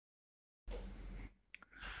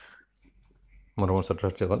মৰমৰ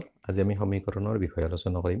ছাত্ৰ-ছাত্ৰীসকল, আজি আমি সমীকৰণৰ বিষয়ে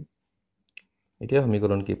আলোচনা কৰিম। এতিয়া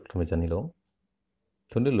সমীকৰণ কি প্ৰথমে জানি লওঁ।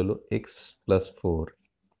 ধৰি ল'লোঁ x + 4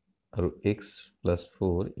 আৰু x +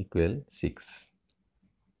 4 = 6।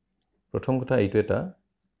 প্ৰথম কথা, এইটো এটা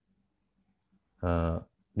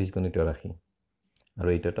বীজগণিতীয় ৰাশি আৰু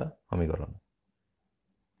এইটো এটা সমীকৰণ।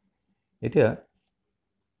 এতিয়া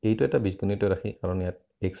এইটো এটা বীজগণিতীয় ৰাশি কাৰণ ইয়াত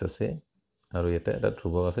x আছে আৰু ইয়াতে এটা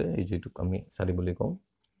ধ্ৰুৱক আছে, এই যিটোক আমি 4 বুলি কওঁ।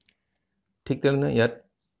 ঠিক তেনেদৰে ইয়াত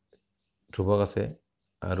ধ্ৰুৱক আছে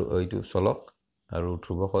আৰু এইটো চলক আৰু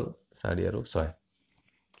ধ্ৰুৱক হ'ল 4 আৰু 6,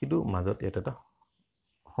 কিন্তু মাজত ইয়াত এটা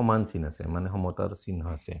সমান চিন আছে, মানে সমতাৰ চিহ্ন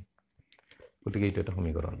আছে, গতিকে এইটো এটা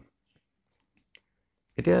সমীকৰণ।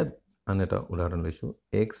 এতিয়া আন এটা উদাহৰণ লৈছোঁ,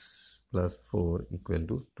 x + 4 =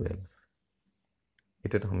 12,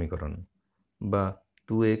 এইটো এটা সমীকৰণ, বা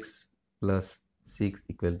 2x + 6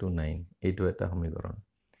 = 9, এইটো এটা সমীকৰণ।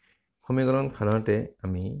 সমীকৰণ সাধাৰণতে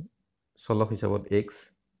আমি চলক হিচাপত x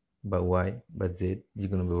বা y বা z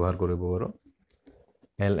যিকোনো ব্যৱহাৰ কৰিব পাৰোঁ,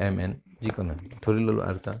 l, m, n যিকোনো। ধৰি ল'লোঁ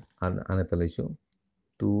আৰু আন এটা লৈছোঁ,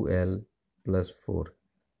 2l +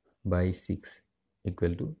 4/6 =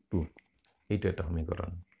 2, এইটো এটা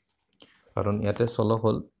সমীকৰণ, কাৰণ ইয়াতে চলক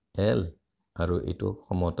হ'ল l আৰু এইটো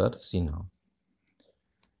সমতাৰ চিহ্ন।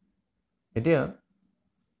 এতিয়া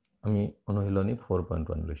আমি অনুশীলনী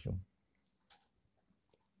 4.1 লৈছোঁ।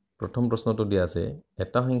 প্ৰথম প্ৰশ্নটো দিয়া আছে,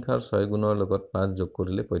 এটা সংখ্যাৰ 6 গুণৰ লগত 5 যোগ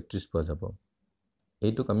কৰিলে 35 পোৱা যাব।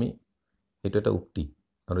 এইটো এটা উক্তি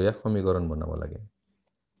আৰু ইয়াক সমীকৰণ বনাব লাগে।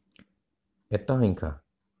 এটা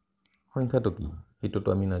সংখ্যাটো কি সেইটোতো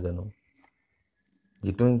আমি নাজানো।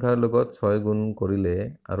 যিটো সংখ্যাৰ লগত 6 গুণ কৰিলে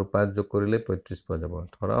আৰু 5 যোগ কৰিলে 35 পোৱা যাব,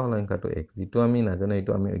 ধৰা হ'ল সংখ্যাটো x। যিটো আমি নাজানো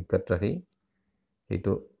এইটো আমি অজ্ঞাত ৰাখি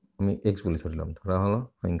সেইটো আমি x বুলি ধৰি ল'ম। ধৰা হ'ল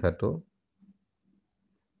সংখ্যাটো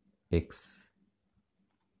x।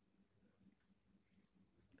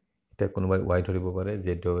 এতিয়া কোনোবাই y ধৰিব পাৰে, z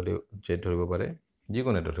ধৰিব পাৰে,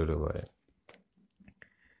 যিকোনো এটা ধৰিব পাৰে।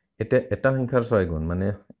 এতিয়া এটা সংখ্যাৰ 6 গুণ মানে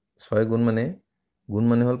 6 গুণ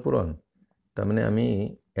মানে হ'ল পূৰণ। তাৰমানে আমি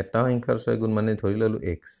এটা সংখ্যাৰ 6 গুণ মানে ধৰি ল'লোঁ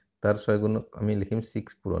x, তাৰ 6 গুণক আমি লিখিম 6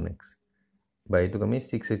 পূৰণ x, বা এইটোক আমি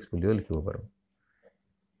 6x বুলিও লিখিব পাৰোঁ।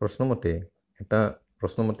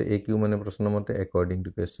 প্ৰশ্নমতে AQ মানে প্ৰশ্নমতে একৰ্ডিং টু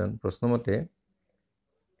কুৱেশ্যন, প্ৰশ্নমতে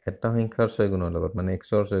এটা সংখ্যাৰ 6 গুণৰ লগত মানে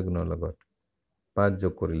xৰ 6 গুণৰ লগত 5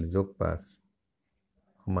 যোগ কৰিলে, যোগ 5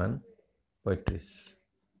 সমান 35।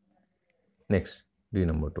 নেক্সট 2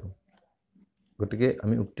 নম্বৰটো। গতিকে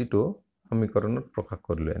আমি উক্তিটো সমীকৰণত প্ৰকাশ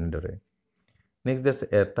কৰিলোঁ এনেদৰে। নেক্সট আছে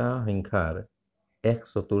এটা সংখ্যাৰ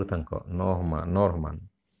 1/4 9 সমান।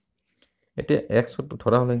 এতিয়া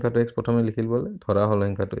ধৰা হ'ল সংখ্যাটো x, প্ৰথমে লিখি ল'ব, ধৰা হ'ল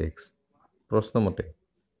সংখ্যাটো x। প্ৰশ্নমতে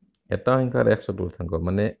এটা সংখ্যাৰ 1/4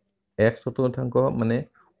 মানে 1/4 মানে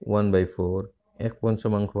 1/4,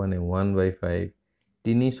 1/5 মানে 1/5,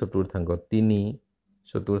 3/4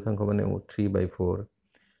 মানে 3/4,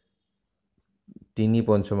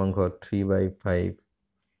 3/5 3/5,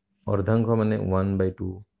 অৰ্ধাংশ মানে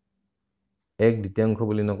 1/2, 1/2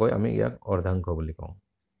 বুলি নকয়, আমি ইয়াক অৰ্ধাংশ বুলি কওঁ।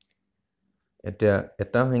 এতিয়া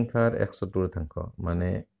এটা সংখ্যাৰ 1/4 মানে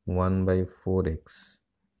 1/4x,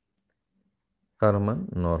 কাৰ সমান?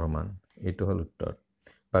 9 সমান। এইটো হ'ল উত্তৰ।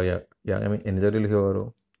 বা ইয়াক আমি এনেদৰে লিখিব পাৰোঁ,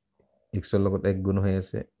 xৰ লগত 1 গুণ হৈ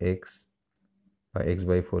আছে, x বা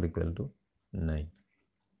x/4 = 9।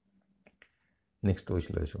 নেক্সট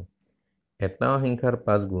কৈছোঁ লৈছোঁ, এটা সংখ্যাৰ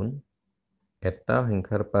 5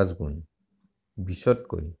 গুণ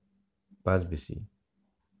 20তকৈ 5 বেছি।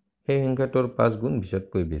 সেই সংখ্যাটোৰ 5 গুণ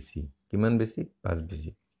 20তকৈ বেছি। কিমান বেছি? 5 বেছি।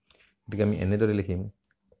 গতিকে আমি এনেদৰে লিখিম,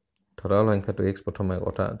 ধৰা হ'ল সংখ্যাটো x, প্ৰথমে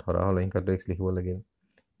কথা ধৰা হ'ল সংখ্যাটো x লিখিব লাগে।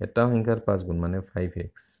 এটা সংখ্যাৰ 5 গুণ মানে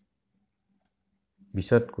 5x,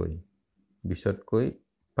 20তকৈ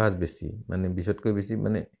 5 বেছি, মানে 20তকৈ বেছি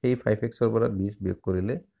মানে সেই 5xৰ পৰা 20 বিয়োগ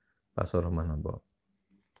কৰিলে 5ৰ সমান হ'ব।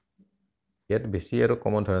 ইয়াত বেছি আৰু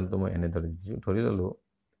কমন ধাৰণাটো মই এনেদৰে দিছোঁ। ধৰি ল'লোঁ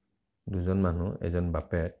দুজন মানুহ, এজন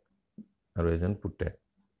বাপেক আৰু এজন পুতেক।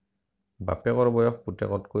 বাপেকৰ বয়স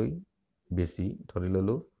পুতেকতকৈ বেছি, ধৰি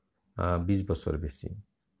ল'লোঁ 20 বছৰ বেছি।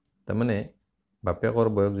 তাৰমানে বাপেকৰ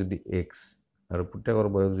বয়স যদি x আৰু পুতেকৰ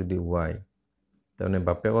বয়স যদি y, তাৰমানে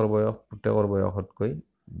বাপেকৰ বয়স পুতেকৰ বয়সতকৈ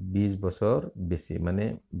 20 বছৰ বেছি, মানে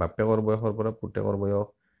বাপেকৰ বয়সৰ পৰা পুতেকৰ বয়স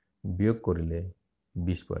বিয়োগ কৰিলে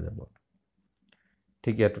 20 পোৱা যাব।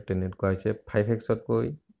 ঠিক ইয়াতো তেনেকুৱা হৈছে, 5xতকৈ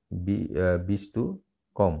 20টো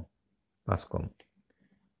কম, 5 কম।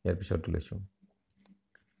 ইয়াৰ পিছতো লৈছোঁ,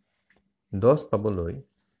 10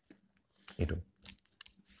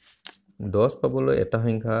 পাবলৈ এটা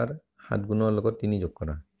সংখ্যাৰ 7 গুণৰ লগত 3 যোগ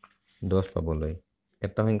কৰা। 10 পাবলৈ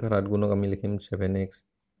এটা সংখ্যাৰ 8 গুণক আমি লিখিম 7x।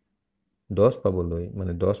 10 পাবলৈ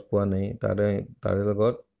মানে 10 পোৱা নাই, তাৰে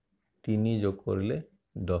লগত 3 যোগ কৰিলে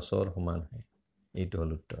 10ৰ সমান হয়। এইটো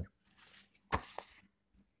হ'ল উত্তৰ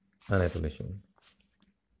আন এটা লৈছোঁ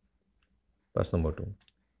 5 নম্বৰটো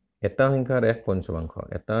এটা সংখ্যাৰ 1 পঞ্চমাংশ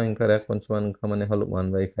এটা সংখ্যাৰ 1 পঞ্চমাংশ মানে হ'ল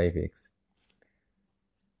 1/5x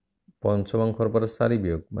পঞ্চমাংশৰ পৰা 4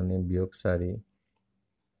 বিয়োগ মানে বিয়োগ 4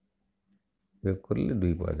 বিয়োগ কৰিলে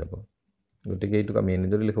 2 পোৱা যাব গতিকে এইটোক আমি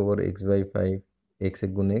এনেদৰে লিখিব পাৰোঁ x/5 x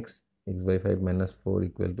গুণ x x/5 - 4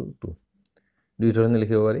 = 2 দুই ধৰণে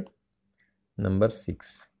লিখিব পাৰি নাম্বাৰ 6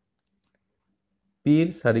 পিৰ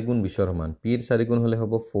 4 গুণ 20 সমান পিৰ 4 গুণ হলে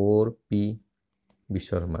হ'ব 4p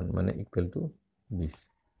 20 সমান মানে = 20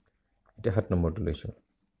 এটা 7 নম্বৰটো লৈছো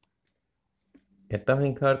এটা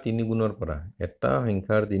সংখ্যাৰ 3 গুণৰ পৰা এটা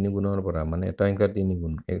সংখ্যাৰ 3 গুণৰ পৰা মানে এটা সংখ্যাৰ 3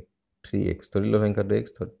 গুণ 3x ধৰিলে সংখ্যাটো x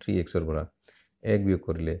 3x ৰ পৰা 1 বিয়োগ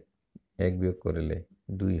কৰিলে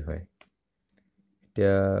 2 হয়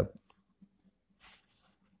এতিয়া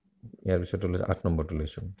ইয়াৰ পিছত 8 নম্বৰটো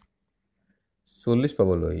লৈছো 40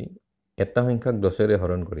 পাবলৈ এটা সংখ্যাক 10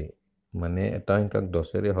 হৰণ কৰি মানে এটা সংখ্যাক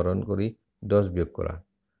 10 হৰণ কৰি 10 বিয়োগ কৰা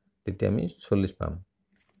তেতিয়া আমি 40 পাম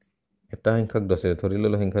এটা সংখ্যাক 10 ধৰি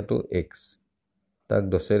ললো সংখ্যাটো x তাক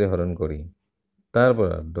 10 হৰণ কৰি তাৰ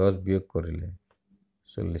পৰা 10 বিয়োগ কৰিলে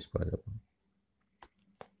 40 পোৱা যাব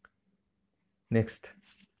নেক্সট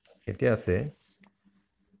এতিয়া আছে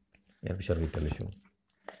ইয়াৰ পিছত লৈছো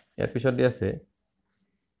ইয়াৰ পিছত দি আছে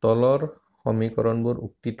তলৰ সমীকৰণবোৰ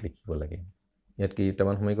উক্তিত লিখিব লাগে ইয়াত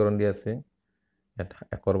কেইটামান সমীকৰণ দি আছে ইয়াত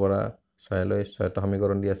 1 পৰা 6 লৈ 6টা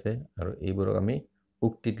সমীকৰণ দি আছে আৰু এইবোৰক আমি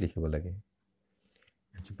উক্তিত লিখিব লাগে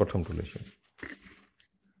প্ৰথমটো লৈছো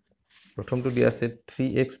প্ৰথমটো দি আছে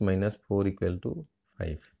 3x - 4 =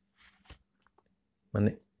 5 মানে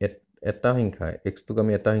এটা সংখ্যা x টোক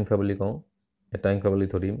আমি এটা সংখ্যা বুলি কওঁ এটা সংখ্যা বুলি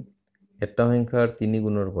ধৰিম এটা সংখ্যাৰ 3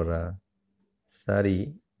 গুণৰ পৰা 4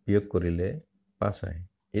 বিয়োগ কৰিলে 5 হয়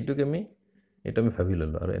এইটো আমি ভাবি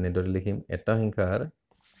ললো আৰু এনেদৰে লিখিম এটা সংখ্যাৰ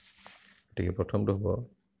গতিকে প্ৰথমটো হ'ব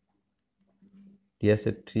দি আছে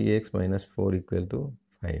 3x - 4 =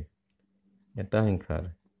 5 এটা সংখ্যাৰ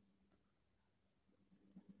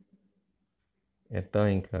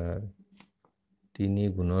 3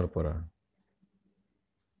 গুণৰ পৰা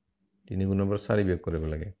 4 বিয়োগ কৰিব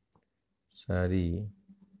লাগে 4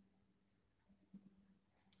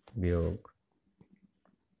 বিয়োগ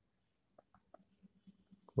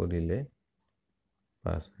কৰিলে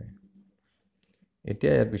 5 হয়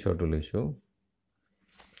এতিয়া ইয়াৰ পিছৰটো লৈছো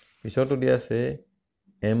পিছৰটো দিয়া আছে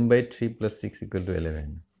m/3 + 6 =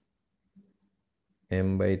 11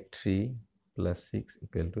 m/3 + 6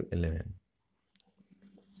 = 11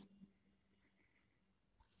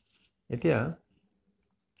 এতিয়া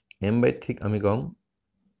m/3 আমি কম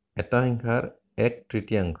এটা সংখ্যাৰ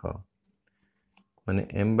 1/3 মানে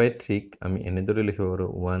m/3 আমি এনেদৰে লিখিব পাৰোঁ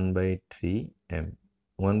 1/3m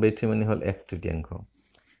 1/3 মানে হ'ল 1/3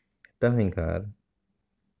 এটা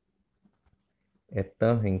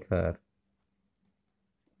সংখ্যাৰ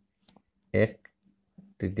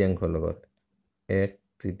 1/3 লগত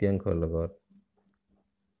 1/3 লগত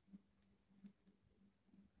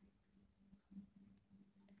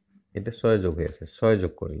এটা 6 যোগ হৈ আছে 6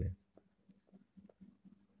 যোগ কৰিলে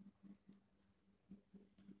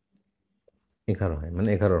 11 হয় মানে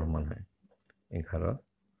 11 সমান হয় 11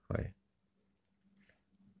 হয়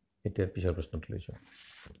এতিয়া পিছৰ প্ৰশ্নটো লৈছো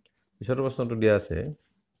পিছৰ প্ৰশ্নটো দিয়া আছে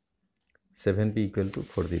 7p =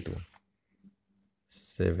 42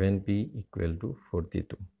 7p =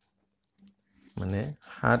 42 মানে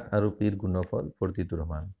 7 আৰু pৰ গুণফল 42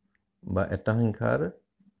 সমান বা এটা সংখ্যাৰ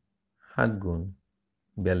 7 গুণ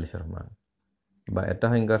 42 সমান বা এটা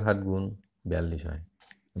সংখ্যাৰ 7 গুণ 42 হয়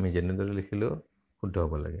আমি যেনেদৰে লিখিলেও শুদ্ধ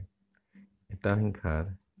হ'ব লাগে এটা সংখ্যাৰ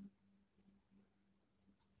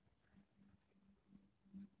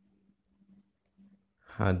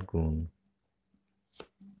 7 গুণ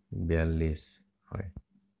 42 হয়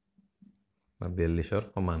বা 42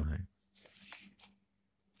 সমান হয়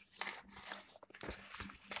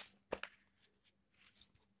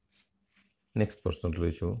নেক্সট প্ৰশ্নটো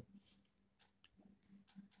লৈছো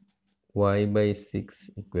y/6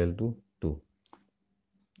 = 2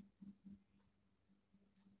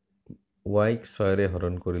 y ক 6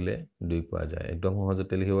 হৰণ কৰিলে 2 পোৱা যায় একদম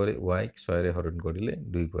সহজতে লিখিব পাৰি y ক 6 হৰণ কৰিলে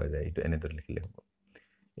 2 পোৱা যায় এইটো এনেদৰে লিখিলে হ'ব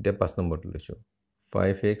এতিয়া 5 নম্বৰটো লৈছো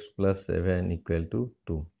 5x + 7 = 2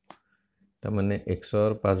 তাৰমানে x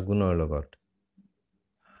ৰ 5 গুণৰ লগত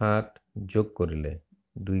 7 যোগ কৰিলে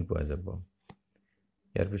 2 পোৱা যাব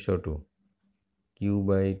ইয়াৰ পিছৰটো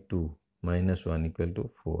q/2 - 1 =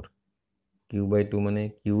 4 q/2 মানে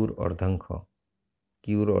qৰ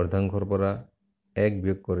অৰ্ধাংশৰ পৰা 1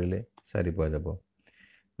 বিয়োগ কৰিলে 4 পোৱা যাব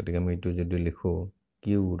গতিকে আমি এইটো যদি লিখো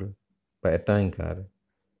qৰ বা এটা সংখ্যাৰ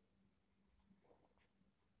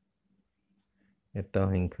 1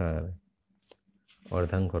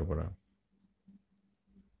 অৰ্ধাংশৰ পৰা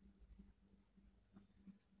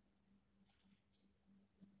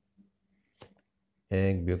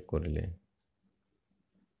এক বিয়োগ কৰিলে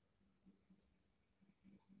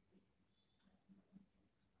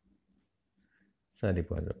 4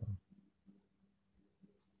 পোৱা যাব।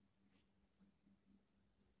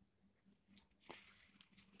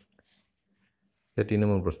 এতিয়া 3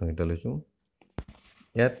 নম্বৰ প্ৰশ্নকেইটা লৈছোঁ।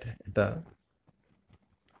 ইয়াত এটা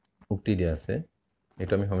উক্তি দিয়া আছে,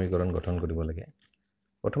 এইটো আমি সমীকৰণ গঠন কৰিব লাগে।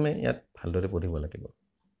 প্ৰথমে ইয়াত ভালদৰে পঢ়িব লাগিব।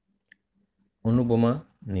 অনুপমা,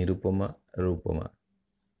 নিৰুপমা আৰু উপমা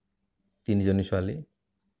তিনিজনী ছোৱালী,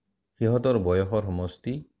 সিহঁতৰ বয়সৰ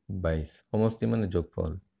সমষ্টি 22। সমষ্টি মানে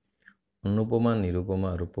যোগফল। অনুপমা, নিৰুপমা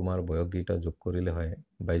আৰু উপমাৰ বয়সকেইটা যোগ কৰিলে হয়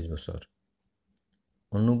 22 বছৰ।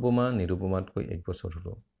 অনুপমা নিৰুপমাতকৈ 1 বছৰ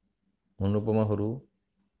সৰু। অনুপমা সৰু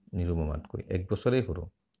নিৰুপমাতকৈ 1 বছৰেই সৰু।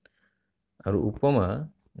 আৰু উপমা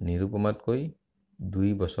নিৰুপমাতকৈ 2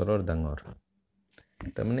 বছৰৰ ডাঙৰ।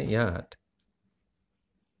 তাৰমানে ইয়াত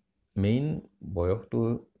মেইন বয়সটো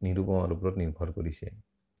নিৰুপমাৰ ওপৰত নিৰ্ভৰ কৰিছে।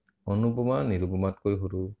 অনুপমা নিৰুপমাতকৈ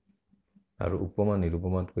সৰু আৰু উপমা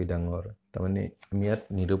নিৰুপমাতকৈ ডাঙৰ। তাৰমানে আমি ইয়াত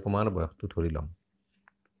নিৰুপমাৰ বয়সটো ধৰি ল'ম।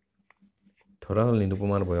 ধৰা হ'ল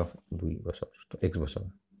নিৰুপমাৰ বয়স 2 বছৰ, 1 বছৰ।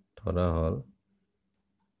 ধৰা হ'ল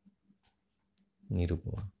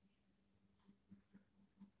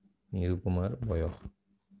নিৰুপমাৰ বয়স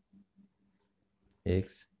 1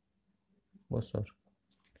 বছৰ।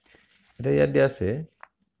 এতিয়া ইয়াত দিয়া আছে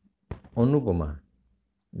অনুপমা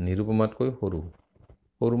নিৰুপমাতকৈ সৰু।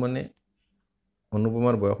 সৰু মানে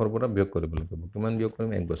অনুপমাৰ বয়সৰ পৰা বিয়োগ কৰিব লাগিব। কিমান বিয়োগ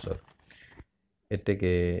কৰিম? 1 বছৰ।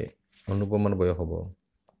 এতেকে অনুপমাৰ বয়স হ'ব,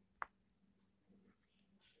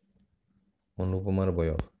 অনুপমাৰ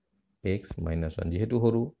বয়স x - 1। যিহেতু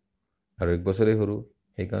সৰু আৰু 1 বছৰেই সৰু,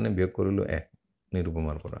 সেইকাৰণে বিয়োগ কৰিলোঁ 1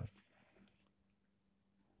 নিৰুপমাৰ পৰা।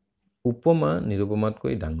 উপমা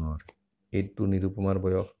নিৰুপমাতকৈ ডাঙৰ। এইটো নিৰুপমাৰ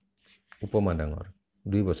বয়স, উপমা ডাঙৰ,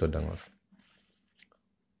 2 বছৰ ডাঙৰ।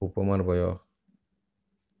 উপমাৰ বয়স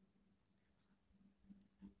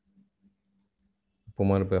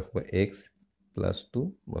হ'ব x + 2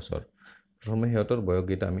 বছৰ। প্ৰথমে সিহঁতৰ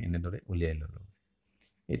বয়সকেইটা আমি এনেদৰে উলিয়াই ল'লোঁ।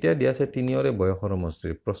 এতিয়া দিয়া আছে তিনিওৰে বয়সৰ সমষ্টি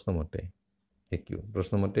প্ৰশ্নমতে।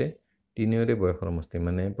 প্ৰশ্নমতে তিনিওৰে বয়সৰ সমষ্টি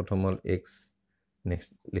মানে প্ৰথম হ'ল x,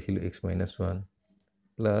 next লিখিলোঁ x - 1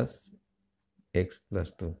 plus x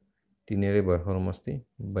 + 2। তিনিওৰে বয়সৰ সমষ্টি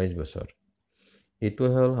 22 বছৰ। এইটো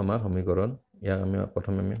হ'ল আমাৰ সমীকৰণ। ইয়াক আমি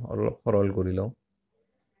প্ৰথমে অলপ সৰল কৰি লওঁ।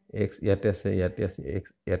 x ইয়াতে আছে, ইয়াতে আছে, x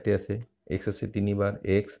ইয়াতে আছে, x আছে 3 বাৰ,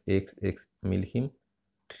 x আমি লিখিম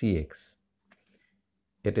 3x।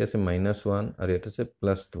 ইয়াতে আছে -1 আৰু ইয়াতে আছে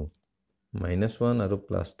 +2। -1 আৰু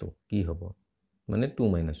 +2 কি হ'ব? মানে 2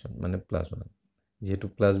 - 1 মানে +1। যেহেতু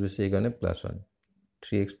প্লাছ বেছি সেইকাৰণে +1।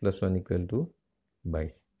 3x + 1 =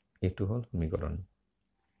 22। এইটো হ'ল সমীকৰণ।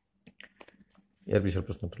 ইয়াৰ পিছৰ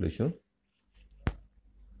প্ৰশ্নটো লৈছোঁ।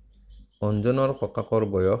 অঞ্জনৰ ককাকৰ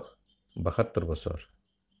বয়স 72 বছৰ।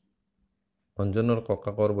 অঞ্জনৰ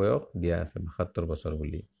ককাকৰ বয়স দিয়া আছে 72 বছৰ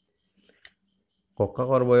বুলি।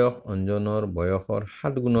 ককাকৰ বয়স অঞ্জনৰ বয়সৰ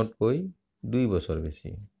 7 গুণতকৈ 2 বছৰ বেছি।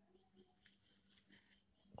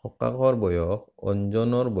 ককাকৰ বয়স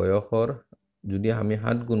অঞ্জনৰ বয়সৰ যদি আমি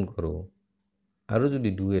 7 গুণ কৰোঁ আৰু যদি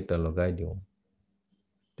 2 এটা লগাই দিওঁ,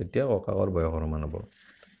 তেতিয়া ককাকৰ বয়সৰ সমান হ'ব।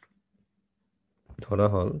 ধৰা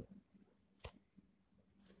হ'ল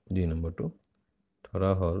 2 নম্বৰটো,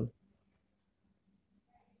 ধৰা হ'ল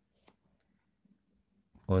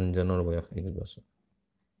অঞ্জনৰ বয়স 1 বছৰ।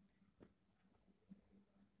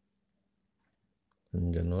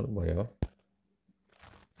 অঞ্জনৰ বয়স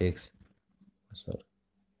 1 বছৰ।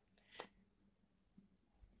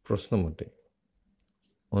 প্ৰশ্নমতে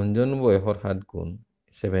অঞ্জনৰ বয়সৰ 7 গুণ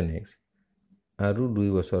 7x আৰু 2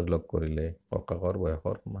 বছৰ লগ কৰিলে ককাকৰ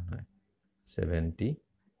বয়সৰ সমান হয়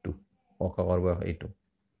 72। ককাকৰ বয়স এইটো।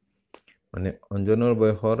 মানে অঞ্জনৰ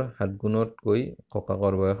বয়সৰ 7 গুণতকৈ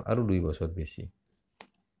ককাকৰ বয়স আৰু 2 বছৰ বেছি।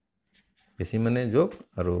 বেছি মানে যোগ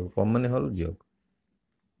আৰু কম মানে হ'ল বিয়োগ।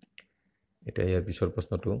 এতিয়া ইয়াৰ পিছৰ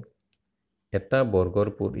প্ৰশ্নটো, এটা বৰ্গৰ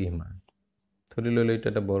পৰিসীমা। ধৰি ল'লে এইটো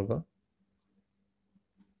এটা বৰ্গ।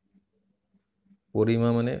 পৰিসীমা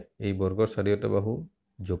মানে এই বৰ্গৰ চাৰিওটা বাহু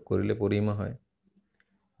যোগ কৰিলে পৰিসীমা হয়।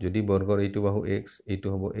 যদি বৰ্গৰ এইটো বাহু x, এইটো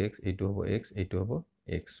হ'ব x, এইটো হ'ব x, এইটো হ'ব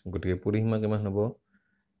x, গতিকে পৰিসীমা কিমান হ'ব?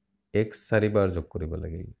 x 4 বাৰ যোগ কৰিব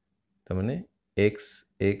লাগিল। তাৰমানে x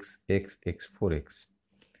 4x।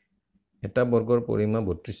 এটা বৰ্গৰ পৰিসীমা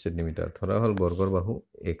 32 সেণ্টিমিটাৰ। ধৰা হ'ল বৰ্গৰ বাহু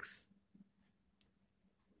x।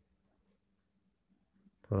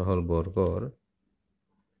 ধৰা হ'ল বৰ্গৰ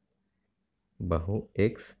বাহু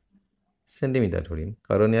x সেণ্টিমিটাৰ ধৰিম,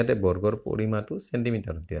 কাৰণ ইয়াতে বৰ্গৰ পৰিসীমাটো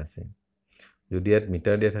সেণ্টিমিটাৰতে আছে। যদি ইয়াত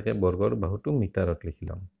মিটাৰ দিয়া থাকে বৰ্গৰ বাহুটো মিটাৰত লিখি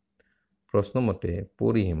ল'ম প্ৰশ্ন মতে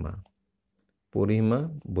পৰিসীমা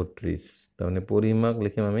 32 তাৰমানে পৰিসীমাক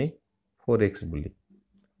লিখিম আমি 4x বুলি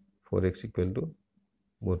 4x equal to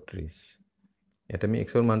 32 এটা আমি x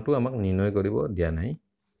ৰ মানটো আমাক নিৰ্ণয় কৰিব দিয়া নাই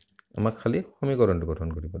আমাক খালি সমীকৰণটো গঠন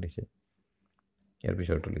কৰিব দিছে ইয়াৰ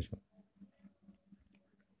পিছৰটো লিখো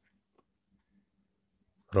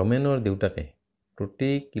ৰমেনৰ দেউতাকে প্ৰতি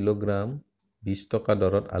কিলোগ্ৰাম 20 টকা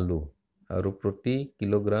দৰত আলু আৰু প্ৰতি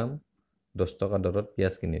কিলোগ্ৰাম 10 টকা দৰত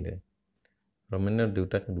পিয়াজ কিনিলে ৰমেনৰ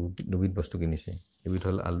দেউতাকে দুবিধ বস্তু কিনিছে এবিধ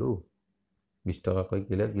হ'ল আলু 20 টকাকৈ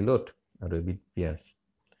কিলোত আৰু এবিধ পিয়াজ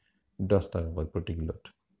 10 টকাকৈ প্ৰতি কিলোত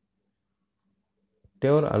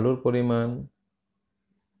তেওঁৰ আলুৰ পৰিমাণ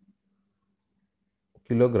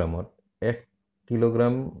কিলোগ্ৰামত 1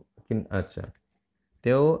 কিলোগ্ৰাম আচ্ছা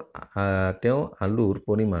তেওঁ আলুৰ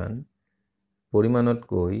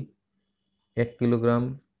পৰিমাণতকৈ 1 কিলোগ্ৰাম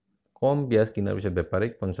কম পিয়াজ কিনাৰ পিছত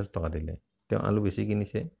বেপাৰীক 50 টকা দিলে তেওঁ আলু বেছি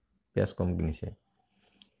কিনিছে পিয়াজ কম কিনিছে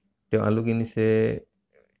তেওঁ আলু কিনিছে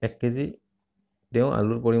 1 কেজি তেওঁ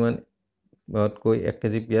আলুৰ পৰিমাণতকৈ 1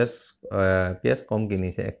 কেজি পিয়াজ কম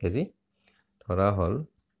কিনিছে 1 কেজি ধৰা হ'ল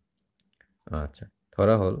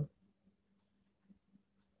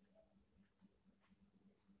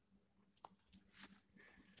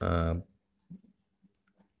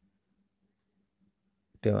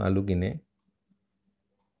তেওঁ আলু কিনে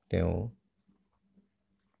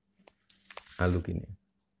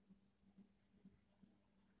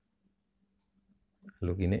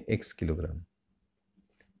x কিলোগ্ৰাম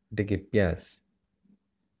এটাকে পিয়াজ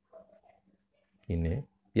কিনে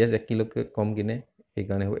পিয়াজ 1 কিলোকে কম কিনে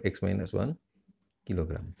সেইকাৰণে হ'ব x - 1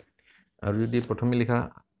 কিলোগ্ৰাম আৰু যদি প্ৰথমে লিখা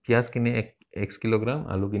পিয়াজ কিনে x কিলোগ্ৰাম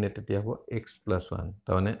আলু কিনে তেতিয়া হ'ব x + 1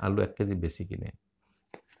 তাৰমানে আলু 1 কেজি বেছি কিনে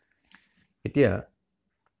এতিয়া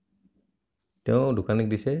তেওঁ দোকানীক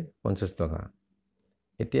দিছে 50 টকা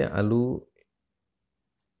এতিয়া আলু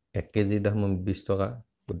 1 কেজিৰ দাম 20 টকা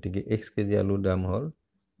গতিকে x কেজি আলুৰ দাম হ'ল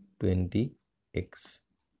 20x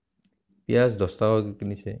পিয়াজ 10 টকা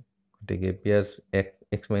কিনিছে গতিকে পিয়াজ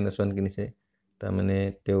x - 1 কিনিছে তাৰমানে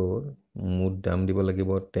তেওঁৰ মুঠ দাম দিব লাগিব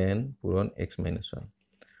 10 পূৰণ x - 1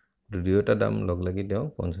 দুয়োটা দাম লগ লাগি তেওঁ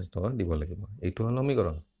 50 টকা দিব লাগিব এইটো হ'ল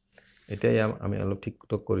সমীকৰণ এতিয়া আমি অলপ ঠিক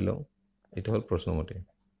কৰি লওঁ এইটো হ'ল প্ৰশ্নমতে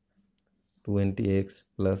 20x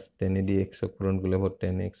plus 10 দি x পূৰণ কৰিলে হ'ব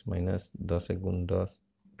 10x minus 10 গুণ 10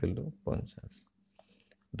 equal to 50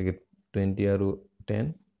 গতিকে 20 আৰু 10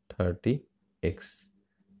 30x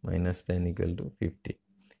minus 10 equal to 50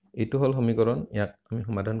 এইটো হ'ল সমীকৰণ ইয়াক আমি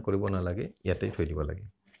সমাধান কৰিব নালাগে ইয়াতে থৈ দিব লাগে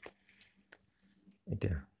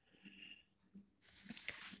এতিয়া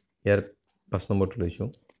ইয়াৰ 5 নম্বৰটো লৈছো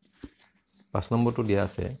 5 নম্বৰটো দিয়া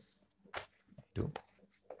আছে এইটো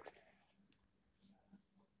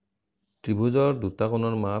ত্ৰিভুজৰ দুটা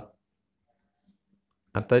কোণৰ মাপ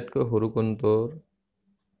আটাইতকৈ সৰু কোণটোৰ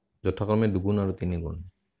যথাক্ৰমে 2 গুণ আৰু 3 গুণ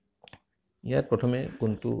ইয়াত প্ৰথমে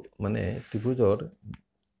কোণটো মানে ত্ৰিভুজৰ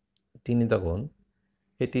তিনিটা কোণ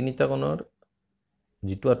সেই তিনিটা কোণৰ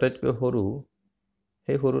যিটো আটাইতকৈ সৰু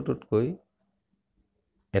সেই সৰুটোতকৈ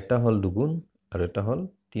এটা হ'ল 2 গুণ আৰু এটা হ'ল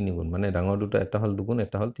 3 গুণ মানে ডাঙৰ দুটা এটা হ'ল 2 গুণ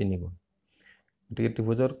এটা হ'ল 3 গুণ গতিকে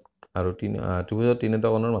ত্ৰিভুজৰ তিনিটা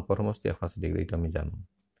কোণৰ মাপৰ সমষ্টি 180 ডিগ্ৰী এটা আমি জানো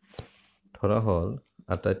ধৰা হ'ল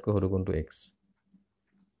আটাইতকৈ সৰু কোণটো x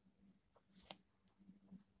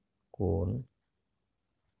কোণ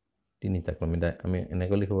তিনিটা ক্ৰমে আমি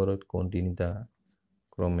এনেকৈ লিখিব পাৰোঁ কোণ তিনিটা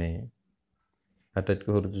ক্ৰমে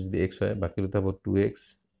আটাইতকৈ সৰুটো যদি x হয় বাকী দুটা হ'ব 2x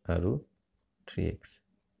আৰু 3x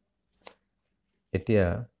এতিয়া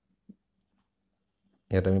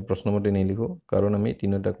ইয়াত আমি প্ৰশ্নমতে নিলিখো কাৰণ আমি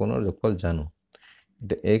তিনিটা কোণৰ যোগফল জানো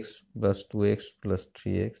এটা x + 2x +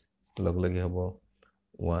 3x লগ লাগি হ'ব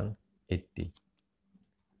 180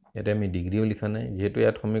 ইয়াতে আমি ডিগ্ৰীও লিখা নাই যেহেতু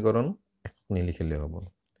ইয়াত সমীকৰণ নিলিখিলে হ'ব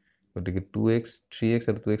গতিকে 2x 3x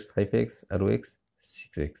আৰু 2x 5x আৰু x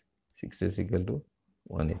 6x equal to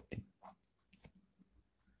 180